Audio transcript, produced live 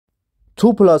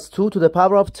2 plus 2 to the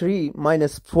power of 3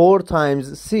 minus 4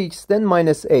 times 6, then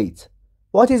minus 8.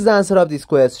 What is the answer of this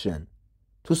question?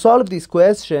 To solve this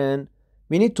question,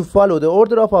 we need to follow the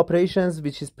order of operations,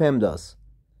 which is Pemdas.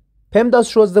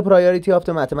 Pemdas shows the priority of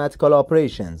the mathematical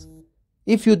operations.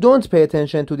 If you don't pay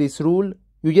attention to this rule,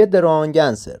 you get the wrong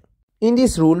answer. In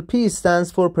this rule, P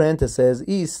stands for parentheses,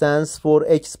 E stands for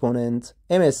exponent,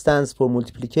 M stands for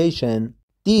multiplication,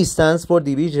 D stands for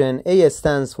division, A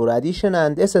stands for addition,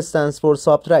 and S stands for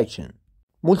subtraction.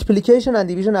 Multiplication and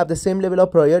division have the same level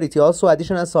of priority. Also,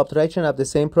 addition and subtraction have the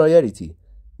same priority.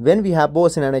 When we have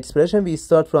both in an expression, we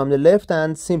start from the left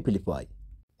and simplify.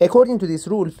 According to this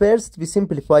rule, first we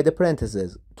simplify the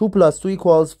parentheses. 2 plus 2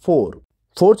 equals 4.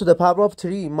 4 to the power of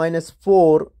 3 minus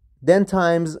 4, then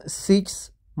times 6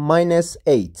 minus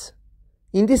 8.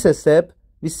 In this step,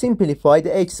 we simplify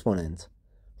the exponent.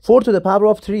 4 to the power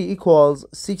of 3 equals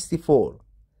 64.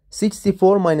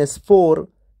 64 minus 4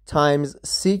 times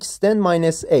 6, then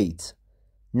minus 8.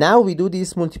 Now we do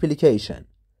this multiplication.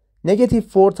 Negative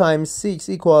 4 times 6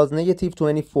 equals negative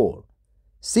 24.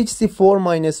 64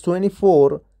 minus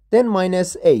 24, then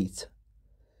minus 8.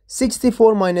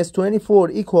 64 minus 24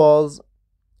 equals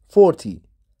 40.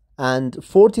 And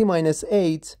 40 minus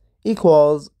 8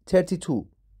 equals 32.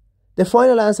 The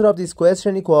final answer of this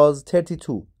question equals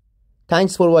 32.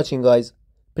 Thanks for watching, guys.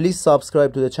 Please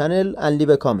subscribe to the channel and leave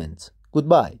a comment.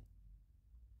 Goodbye.